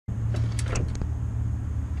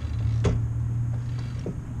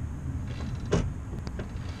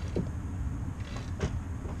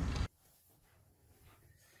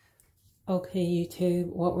Okay, YouTube,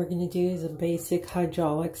 what we're going to do is a basic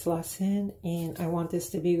hydraulics lesson, and I want this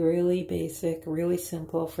to be really basic, really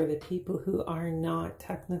simple for the people who are not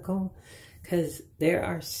technical, because there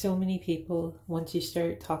are so many people, once you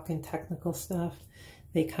start talking technical stuff,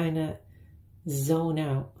 they kind of zone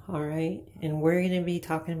out, all right? And we're going to be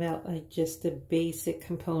talking about like just the basic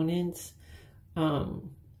components in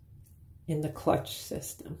the clutch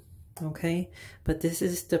system. Okay, but this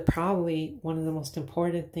is probably one of the most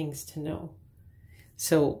important things to know.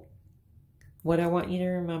 So what I want you to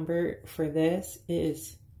remember for this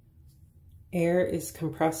is air is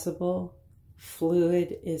compressible,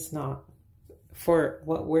 fluid is not, for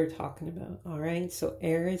what we're talking about. All right, so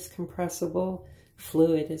air is compressible,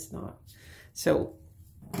 fluid is not. So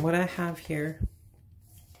what I have here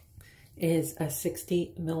is a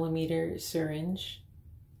 60 millimeter syringe,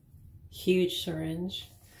 huge syringe.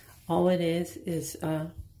 All it is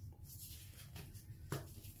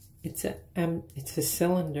it's a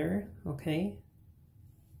cylinder, okay,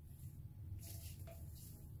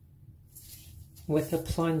 with a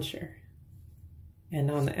plunger, and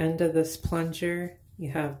on the end of this plunger you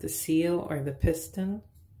have the seal or the piston.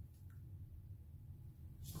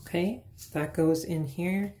 Okay, that goes in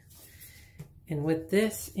here, and with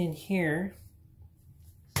this in here,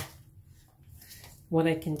 what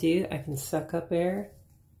I can do, I can suck up air.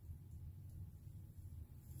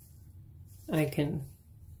 I can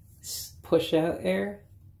push out air,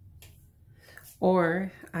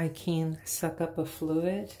 or I can suck up a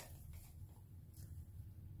fluid.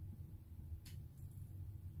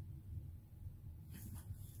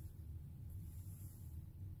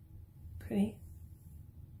 Okay.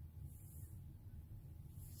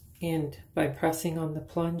 And by pressing on the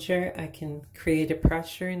plunger, I can create a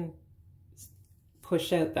pressure and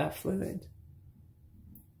push out that fluid.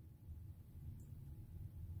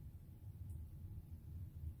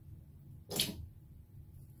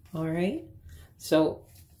 All right, so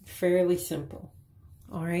fairly simple.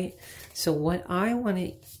 All right, so what I want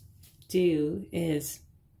to do is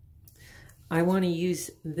I want to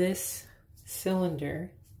use this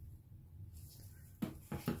cylinder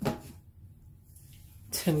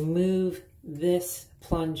to move this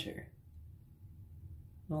plunger.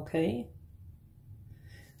 Okay,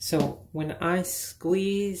 so when I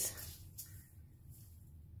squeeze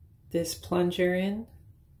this plunger in,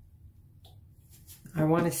 I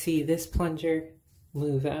want to see this plunger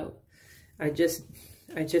move out. I just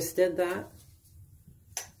did that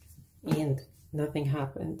and nothing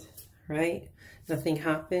happened, right? Nothing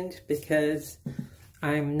happened because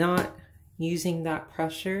I'm not using that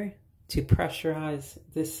pressure to pressurize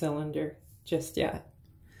this cylinder just yet.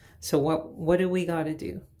 So what do we got to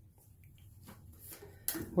do?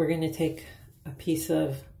 We're going to take a piece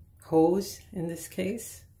of hose in this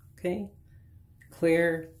case, okay?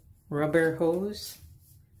 Clear rubber hose.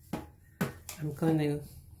 I'm going to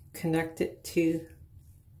connect it to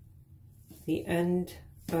the end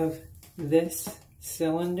of this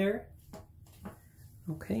cylinder,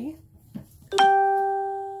 okay?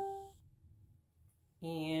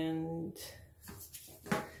 And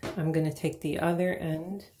I'm going to take the other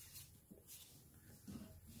end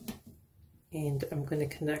and I'm going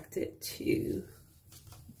to connect it to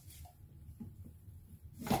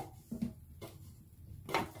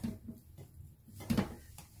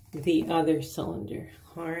the other cylinder.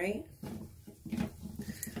 All right,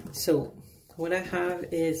 so what I have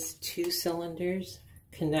is two cylinders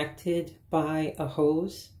connected by a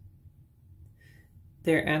hose.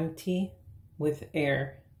 They're empty with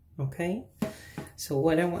air. Okay, so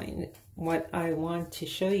what I want to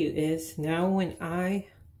show you is now when I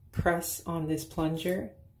press on this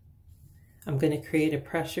plunger, I'm going to create a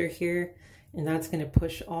pressure here, and that's going to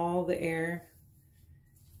push all the air,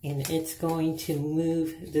 and it's going to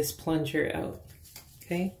move this plunger out.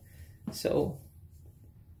 Okay, so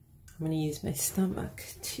I'm going to use my stomach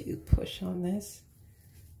to push on this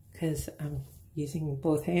because I'm using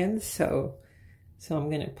both hands. So I'm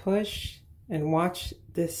going to push and watch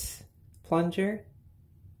this plunger.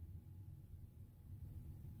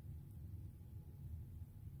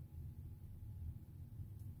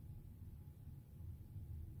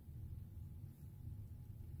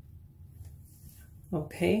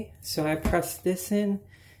 Okay, so I pressed this in.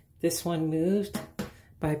 This one moved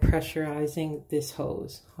by pressurizing this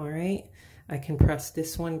hose. All right, I can press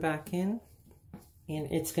this one back in and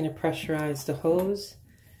it's going to pressurize the hose,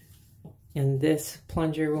 and this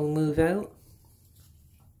plunger will move out.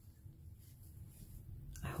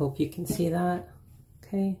 I hope you can see that.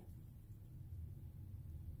 Okay.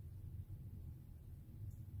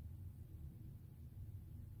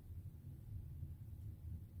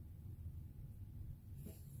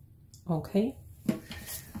 Okay,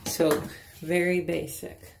 so very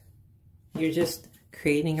basic. You're just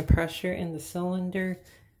creating a pressure in the cylinder,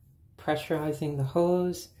 pressurizing the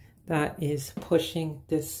hose that is pushing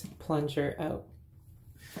this plunger out.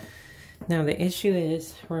 Now the issue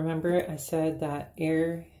is, remember I said that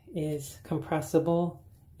air is compressible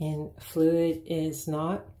and fluid is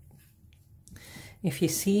not. If you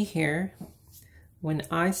see here, when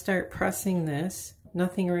I start pressing this,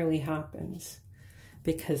 nothing really happens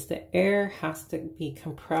because the air has to be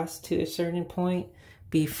compressed to a certain point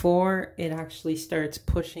before it actually starts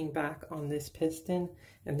pushing back on this piston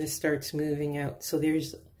and this starts moving out. So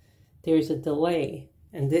there's a delay,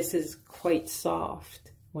 and this is quite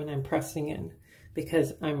soft when I'm pressing in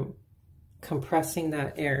because I'm compressing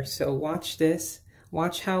that air. So watch this.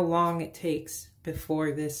 Watch how long it takes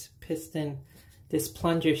before this piston, this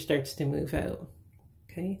plunger starts to move out.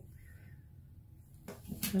 Okay.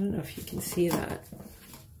 I don't know if you can see that.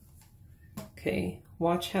 Okay.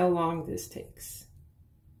 Watch how long this takes.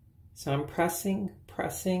 So I'm pressing,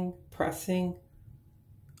 pressing, pressing.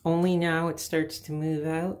 Only now it starts to move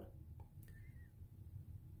out.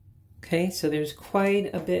 Okay, so there's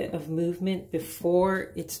quite a bit of movement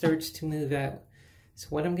before it starts to move out. So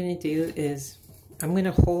what I'm going to do is I'm going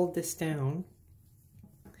to hold this down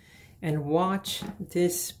and watch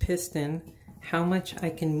this piston, how much I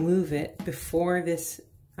can move it before this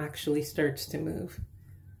actually starts to move.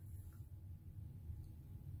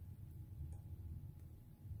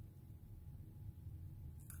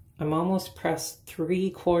 I'm almost pressed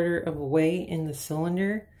 3/4 of a way in the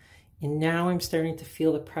cylinder, and now I'm starting to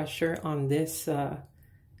feel the pressure on this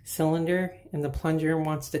cylinder, and the plunger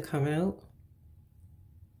wants to come out.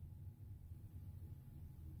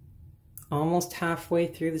 Almost halfway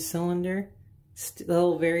through the cylinder,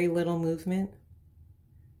 still very little movement.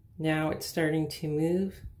 Now it's starting to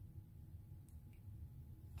move.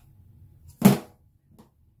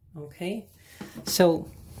 Okay, so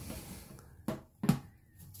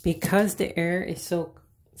because the air is so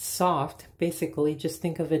soft, basically just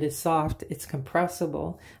think of it as soft, it's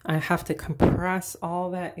compressible. I have to compress all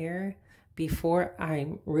that air before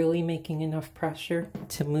I'm really making enough pressure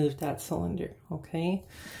to move that cylinder. Okay,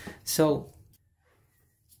 so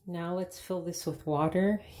now let's fill this with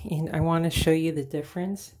water, and I want to show you the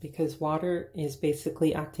difference because water is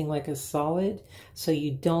basically acting like a solid, so you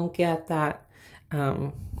don't get that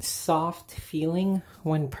soft feeling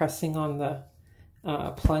when pressing on the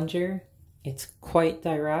plunger. It's quite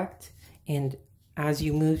direct, and as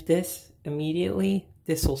you move this immediately,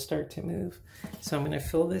 this will start to move. So I'm going to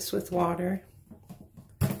fill this with water.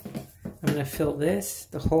 I'm going to fill this,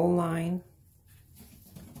 the whole line.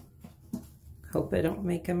 Hope I don't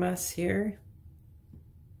make a mess here.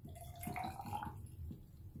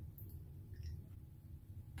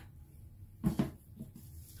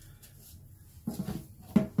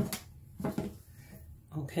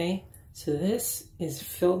 Okay, so this is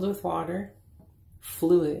filled with water,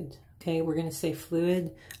 fluid. Okay, we're going to say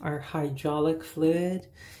fluid, our hydraulic fluid,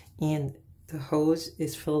 and the hose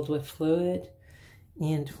is filled with fluid.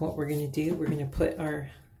 And what we're going to do, we're going to put our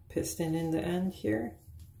piston in the end here.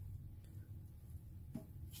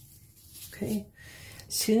 Okay,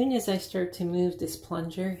 soon as I start to move this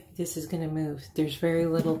plunger, this is going to move. There's very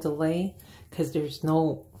little delay because there's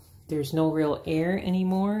no real air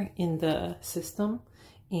anymore in the system,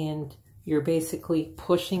 and you're basically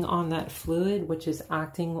pushing on that fluid, which is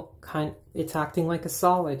acting like a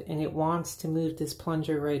solid, and it wants to move this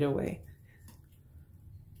plunger right away.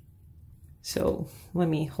 So let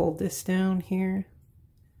me hold this down here,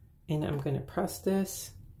 and I'm going to press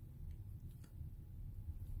this.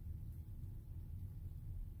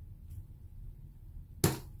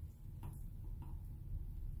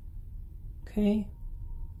 Okay.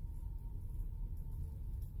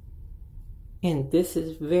 And this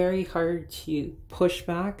is very hard to push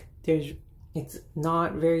back. It's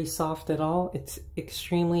not very soft at all. It's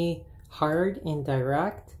extremely hard and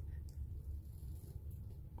direct.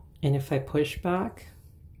 And if I push back,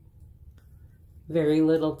 very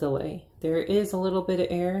little delay. There is a little bit of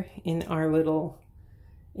air in our little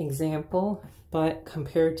example, but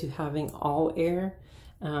compared to having all air,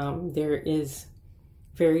 there is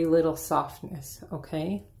very little softness.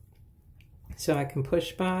 Okay, so I can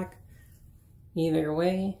push back either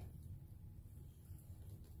way,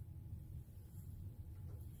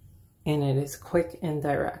 and it is quick and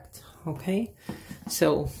direct. Okay,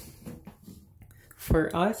 so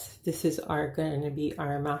for us, this is going to be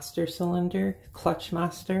our master cylinder, clutch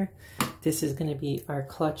master. This is going to be our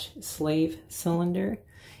clutch slave cylinder.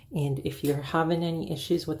 And if you're having any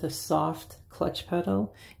issues with a soft clutch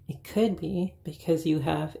pedal, it could be because you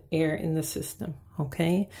have air in the system,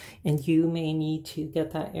 okay? And you may need to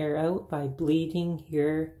get that air out by bleeding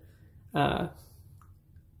your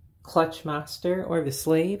clutch master or the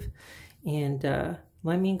slave. And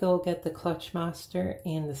let me go get the clutch master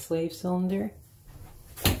and the slave cylinder.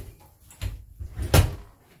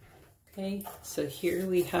 Okay, so here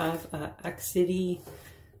we have Exedy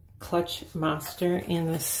clutch master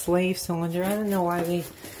and the slave cylinder. I don't know why they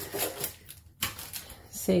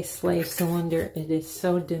say slave cylinder. It is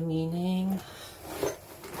so demeaning.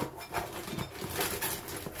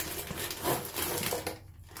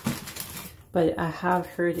 But I have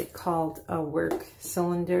heard it called a work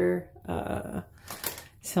cylinder,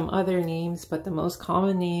 some other names, but the most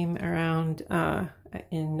common name around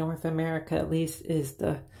in North America at least is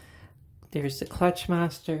there's the clutch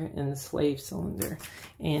master and the slave cylinder.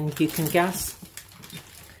 And you can guess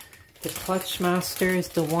the clutch master is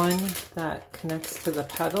the one that connects to the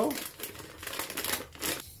pedal.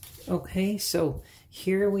 Okay, so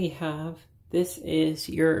here we have, this is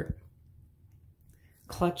your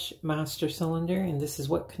clutch master cylinder, and this is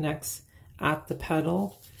what connects at the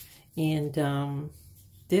pedal. And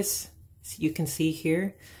this, you can see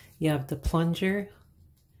here, you have the plunger,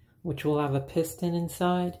 which will have a piston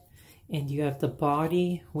inside, and you have the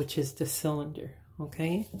body, which is the cylinder,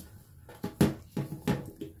 okay?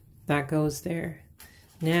 That goes there.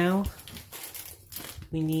 Now,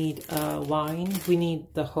 we need a line, we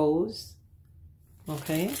need the hose,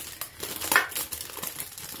 okay?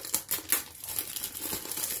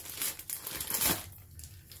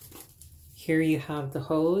 Here you have the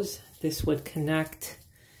hose. This would connect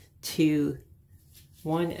to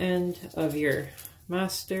one end of your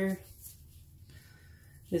master.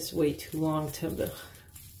 This is way too long to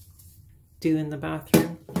do in the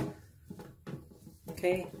bathroom.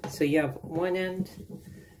 Okay, so you have one end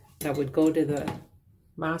that would go to the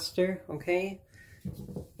master, okay?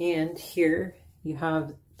 And here you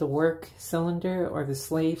have the work cylinder or the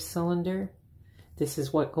slave cylinder. This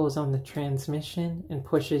is what goes on the transmission and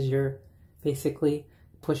pushes your, basically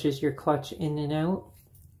pushes your clutch in and out,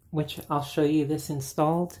 which I'll show you this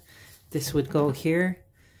installed. This would go here.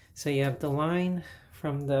 So you have the line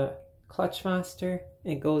from the clutch master,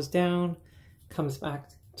 it goes down, comes back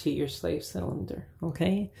to your slave cylinder,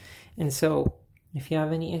 okay? And so if you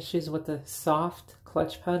have any issues with the soft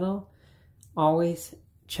clutch pedal, always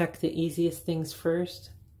check the easiest things first.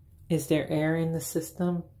 Is there air in the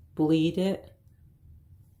system? Bleed it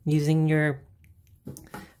using your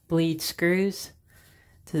bleed screws.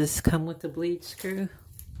 Does this come with the bleed screw?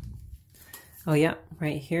 Oh yeah,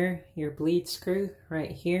 right here, your bleed screw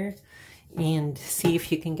right here. And see if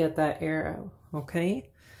you can get that air out,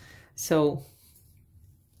 okay? So,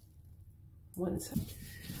 one second.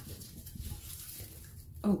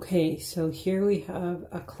 Okay, so here we have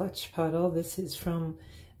a clutch pedal. This is from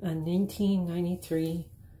a 1993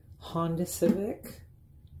 Honda Civic.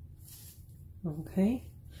 Okay,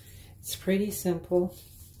 it's pretty simple.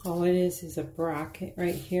 All it is a bracket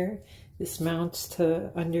right here. This mounts to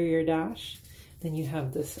under your dash. Then you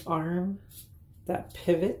have this arm that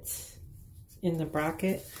pivots in the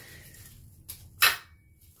bracket.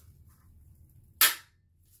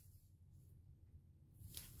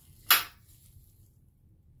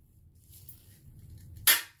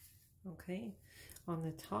 Okay, on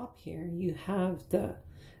the top here you have the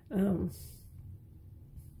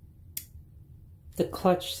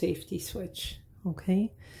clutch safety switch,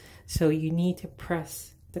 okay? So you need to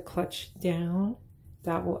press the clutch down.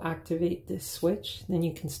 That will activate this switch. Then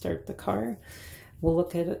you can start the car. We'll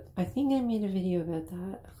look at it. I think I made a video about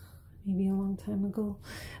that maybe a long time ago,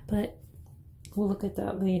 but we'll look at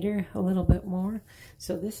that later a little bit more.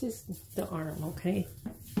 So this is the arm, okay?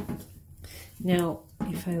 Now,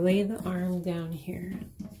 if I lay the arm down here,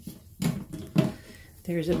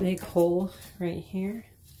 there's a big hole right here,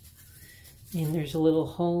 and there's a little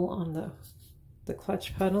hole on the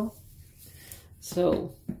clutch pedal.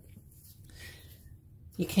 So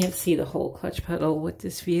you can't see the whole clutch pedal with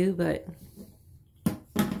this view, but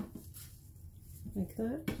like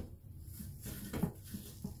that.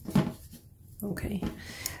 Okay,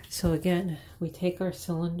 so again, we take our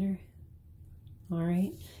cylinder, all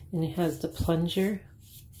right, and it has the plunger,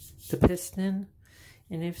 the piston,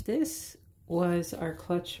 and if this was our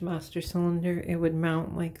clutch master cylinder, it would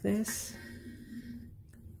mount like this,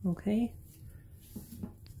 okay,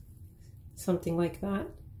 something like that,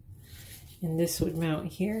 and this would mount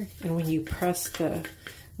here, and when you press the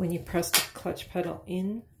clutch pedal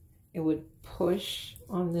in, it would push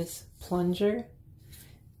on this plunger,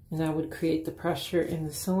 and that would create the pressure in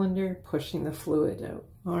the cylinder, pushing the fluid out.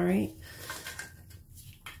 All right.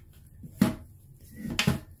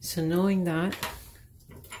 So knowing that,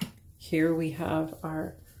 here we have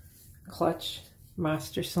our clutch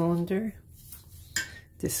master cylinder.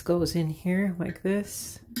 This goes in here like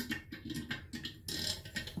this.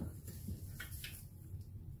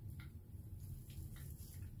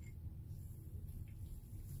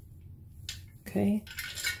 Okay,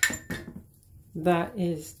 that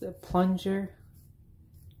is the plunger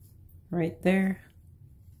right there.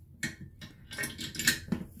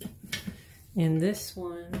 And this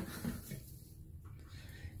one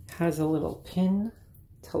has a little pin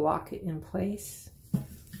to lock it in place.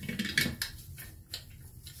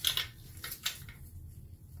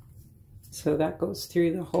 So that goes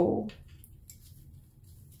through the hole,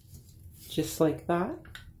 just like that.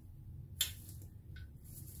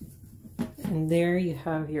 And there you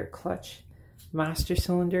have your clutch master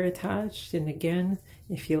cylinder attached. And again,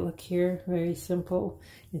 if you look here, very simple.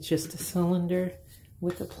 It's just a cylinder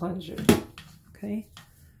with a plunger. Okay.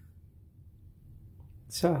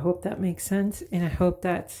 So I hope that makes sense. And I hope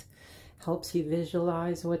that helps you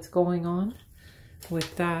visualize what's going on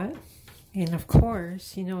with that. And of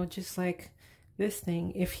course, you know, just like this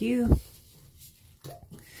thing, if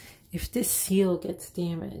this seal gets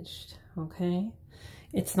damaged, okay,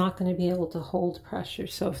 it's not going to be able to hold pressure.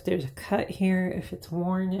 So if there's a cut here, if it's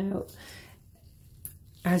worn out,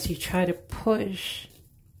 as you try to push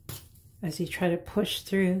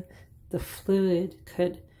through, the fluid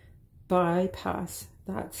could bypass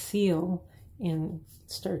that seal and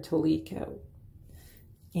start to leak out.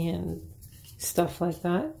 And stuff like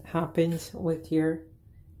that happens with your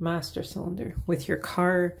master cylinder, with your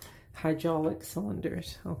car hydraulic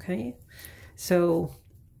cylinders, okay? So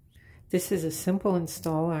this is a simple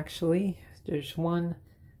install, actually. There's one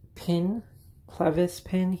pin, clevis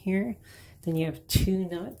pin here. Then you have two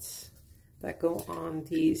nuts that go on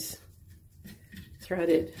these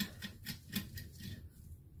threaded,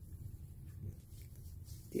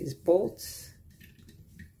 these bolts.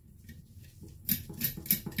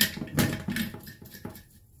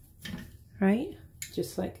 Right?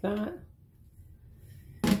 Just like that.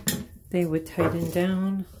 They would tighten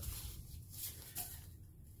down.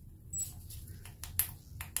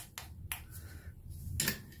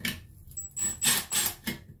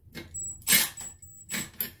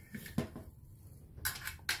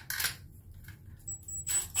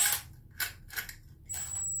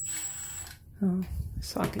 Oh,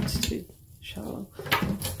 socket's too shallow.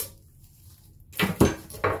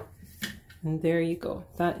 And there you go.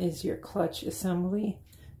 That is your clutch assembly.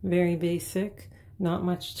 Very basic, not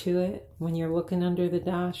much to it. When you're looking under the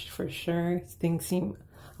dash, for sure, things seem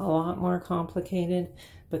a lot more complicated,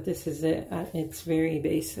 but this is it. It's very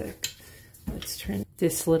basic. Let's turn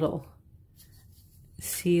this little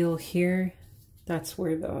seal here. That's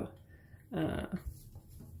where the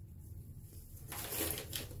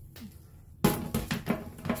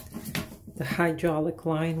hydraulic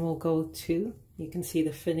line will go to. You can see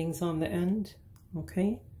the fittings on the end,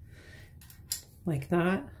 okay? Like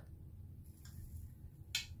that.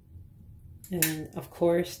 And of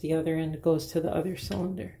course, the other end goes to the other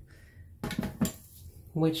cylinder,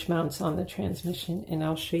 which mounts on the transmission, and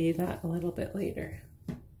I'll show you that a little bit later.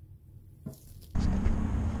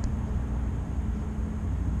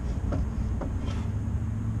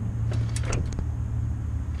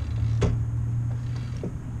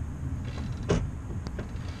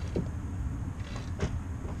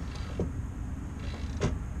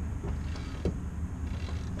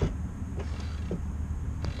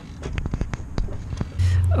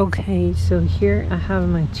 Okay, so here I have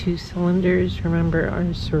my two cylinders. Remember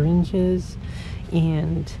our syringes,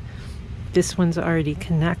 and this one's already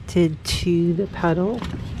connected to the pedal.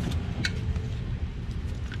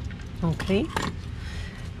 Okay,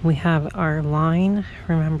 we have our line.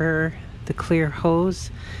 Remember the clear hose.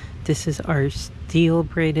 This is our steel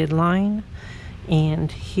braided line,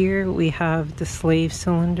 and here we have the slave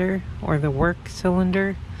cylinder or the work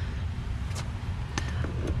cylinder.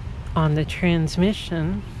 On the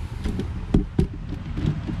transmission,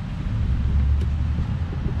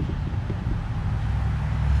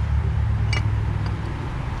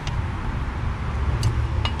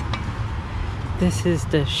 this is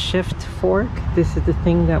the shift fork. This is the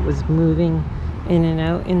thing that was moving in and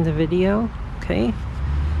out in the video. Okay,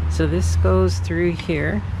 so this goes through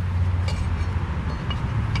here.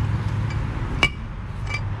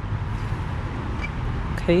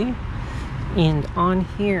 Okay. And on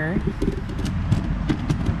here,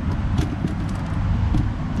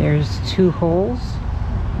 there's two holes.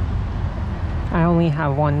 I only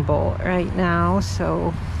have one bolt right now,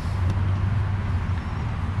 so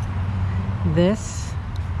this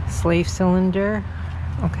slave cylinder,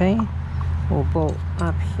 okay, will bolt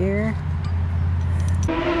up here.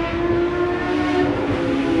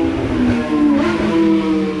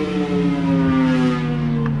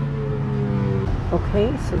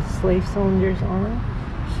 Okay, so the slave cylinder's on.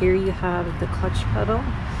 Here you have the clutch pedal.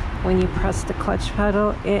 When you press the clutch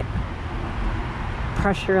pedal, it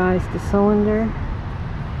pressurizes the cylinder,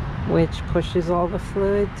 which pushes all the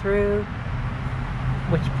fluid through,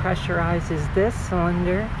 which pressurizes this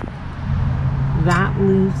cylinder. That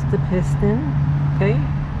moves the piston, okay?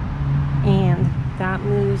 And that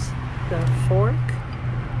moves the fork.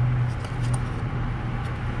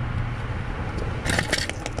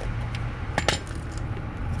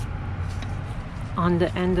 On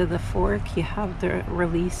the end of the fork, you have the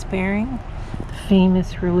release bearing, the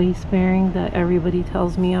famous release bearing that everybody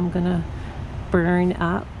tells me I'm gonna burn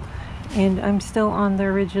up. And I'm still on the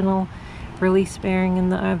original release bearing in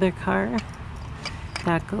the other car.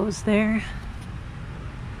 That goes there.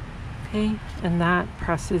 Okay, and that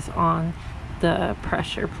presses on the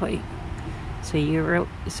pressure plate. So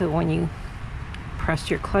when you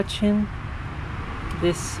press your clutch in,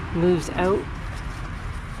 this moves out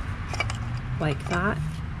like that.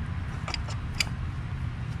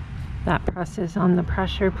 That presses on the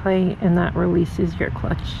pressure plate and that releases your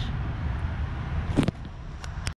clutch.